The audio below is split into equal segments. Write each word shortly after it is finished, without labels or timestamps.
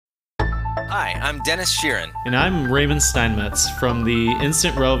Hi, I'm Dennis Sheeran. And I'm Raymond Steinmetz from the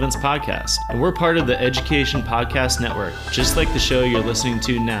Instant Relevance Podcast. And we're part of the Education Podcast Network, just like the show you're listening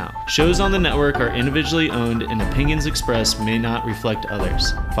to now. Shows on the network are individually owned and opinions expressed may not reflect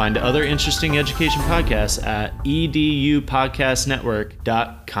others. Find other interesting education podcasts at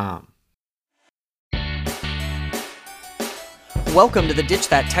edupodcastnetwork.com. Welcome to the Ditch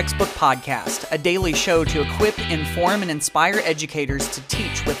That Textbook Podcast, a daily show to equip, inform, and inspire educators to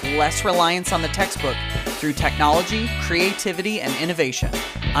teach with less reliance on the textbook through technology, creativity, and innovation.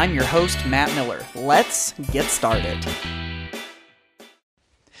 I'm your host, Matt Miller. Let's get started.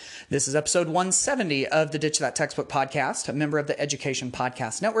 This is episode 170 of the Ditch That Textbook Podcast, a member of the Education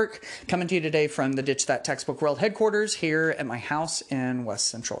Podcast Network, coming to you today from the Ditch That Textbook World headquarters here at my house in West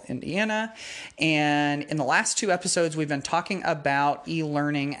Central Indiana. And in the last two episodes, we've been talking about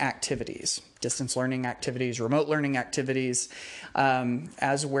e-learning activities, distance learning activities, remote learning activities,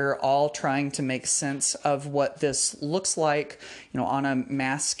 as we're all trying to make sense of what this looks like, on a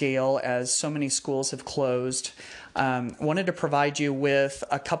mass scale as so many schools have closed. Wanted to provide you with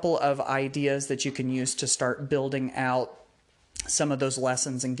a couple of ideas that you can use to start building out some of those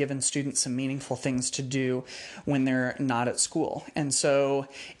lessons and giving students some meaningful things to do when they're not at school. And so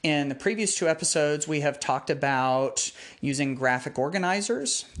in the previous two episodes, we have talked about using graphic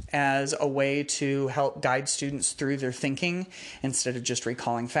organizers as a way to help guide students through their thinking instead of just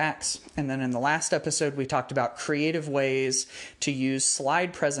recalling facts. And then in the last episode, we talked about creative ways to use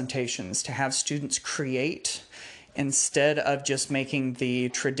slide presentations to have students create instead of just making the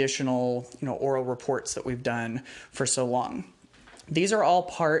traditional, oral reports that we've done for so long. These are all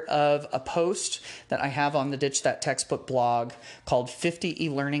part of a post that I have on the Ditch That Textbook blog called 50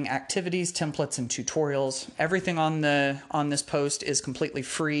 E-Learning Activities, Templates, and Tutorials. Everything on this post is completely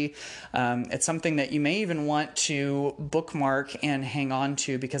free. It's something that you may even want to bookmark and hang on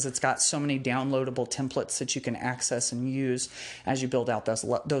to because it's got so many downloadable templates that you can access and use as you build out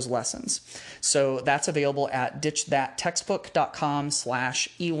those lessons. So that's available at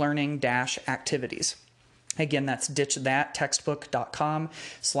ditchthattextbook.com/elearning-activities. Again, that's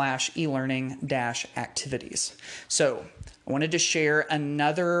ditchthattextbook.com/elearning-activities. So I wanted to share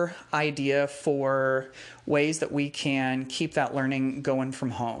another idea for ways that we can keep that learning going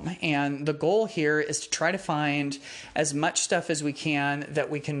from home. And the goal here is to try to find as much stuff as we can that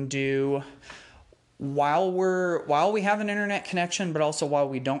we can do while we have an internet connection, but also while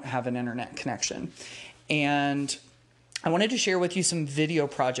we don't have an internet connection. And I wanted to share with you some video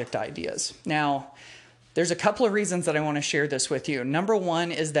project ideas. Now, there's a couple of reasons that I want to share this with you. Number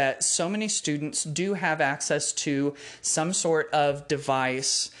one is that so many students do have access to some sort of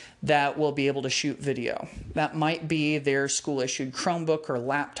device that will be able to shoot video. That might be their school-issued Chromebook or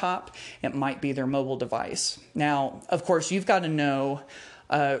laptop. It might be their mobile device. Now, of course, you've got to know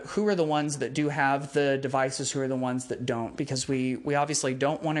who are the ones that do have the devices, who are the ones that don't, because we obviously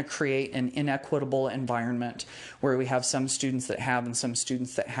don't want to create an inequitable environment where we have some students that have and some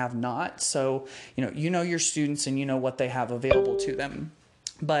students that have not. So, you know your students and you know what they have available to them.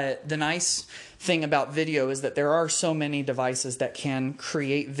 But the nice thing about video is that there are so many devices that can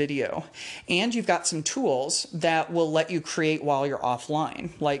create video. And you've got some tools that will let you create while you're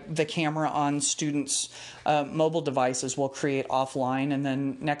offline. Like the camera on students' mobile devices will create offline, and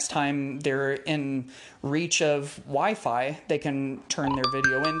then next time they're in reach of Wi-Fi, they can turn their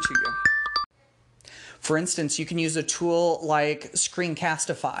video into you. For instance, you can use a tool like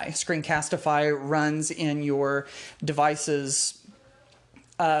Screencastify. Screencastify runs in your device's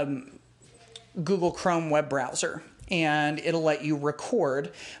Google Chrome web browser, and it'll let you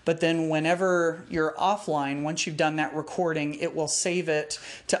record, but then whenever you're offline, once you've done that recording, it will save it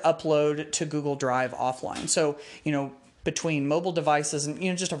to upload to Google Drive offline. So, between mobile devices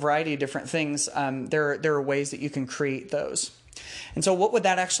and just a variety of different things, there are ways that you can create those. And so what would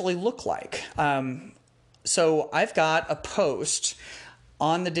that actually look like? So I've got a post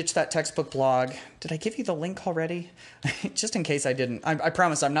on the Ditch That Textbook blog. Did I give you the link already? Just in case I didn't. I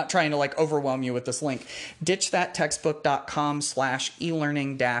promise I'm not trying to overwhelm you with this link.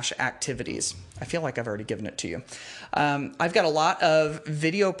 ditchthattextbook.com/elearning-activities. I feel like I've already given it to you. I've got a lot of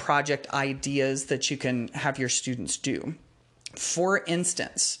video project ideas that you can have your students do. For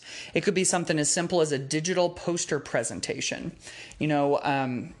instance, it could be something as simple as a digital poster presentation.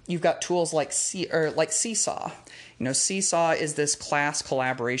 You've got tools like Seesaw. Seesaw is this class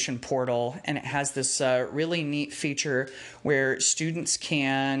collaboration portal, and it has this really neat feature where students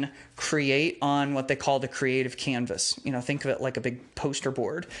can create on what they call the creative canvas. Think of it like a big poster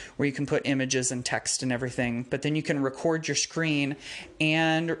board where you can put images and text and everything, but then you can record your screen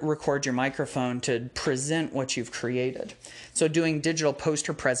and record your microphone to present what you've created. So doing digital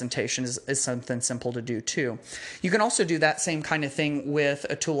poster presentations is something simple to do too. You can also do that same kind of thing with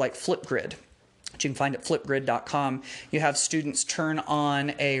a tool like Flipgrid, which you can find at flipgrid.com. You have students turn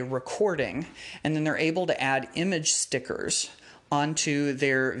on a recording, and then they're able to add image stickers onto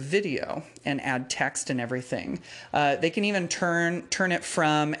their video and add text and everything. They can even turn it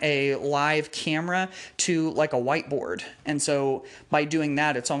from a live camera to like a whiteboard. And so by doing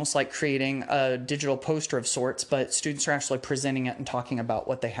that, it's almost like creating a digital poster of sorts, but students are actually presenting it and talking about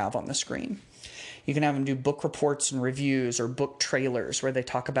what they have on the screen. You can have them do book reports and reviews or book trailers where they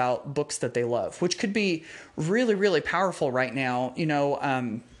talk about books that they love, which could be really, really powerful right now.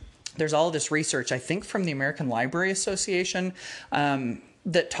 There's all this research, I think, from the American Library Association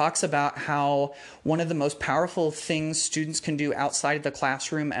that talks about how one of the most powerful things students can do outside of the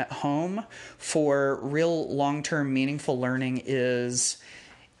classroom at home for real long-term meaningful learning is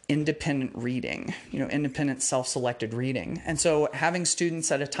independent reading, independent self-selected reading. And so having students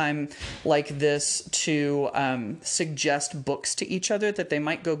at a time like this to suggest books to each other that they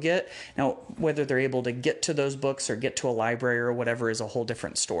might go get. Now, whether they're able to get to those books or get to a library or whatever is a whole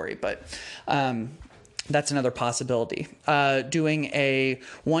different story. But that's another possibility. Doing a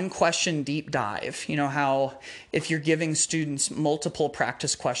one-question deep dive. How if you're giving students multiple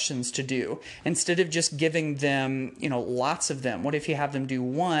practice questions to do, instead of just giving them, lots of them, what if you have them do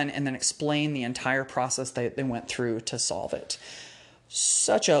one and then explain the entire process they went through to solve it?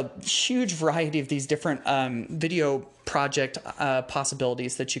 Such a huge variety of these different video project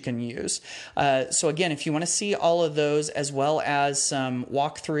possibilities that you can use. So again, if you want to see all of those as well as some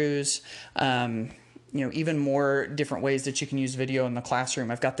walkthroughs, even more different ways that you can use video in the classroom.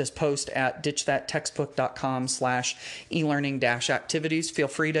 I've got this post at ditchthattextbook.com/elearning-activities. Feel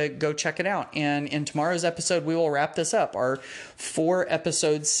free to go check it out. And in tomorrow's episode, we will wrap this up, our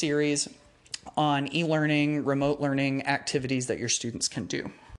 4-episode series on e-learning, remote learning activities that your students can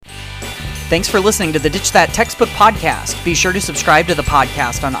do. Thanks for listening to the Ditch That Textbook podcast. Be sure to subscribe to the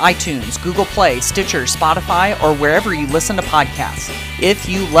podcast on iTunes, Google Play, Stitcher, Spotify, or wherever you listen to podcasts. If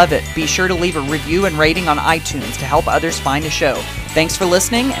you love it, be sure to leave a review and rating on iTunes to help others find the show. Thanks for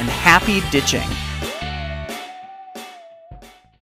listening, and happy ditching.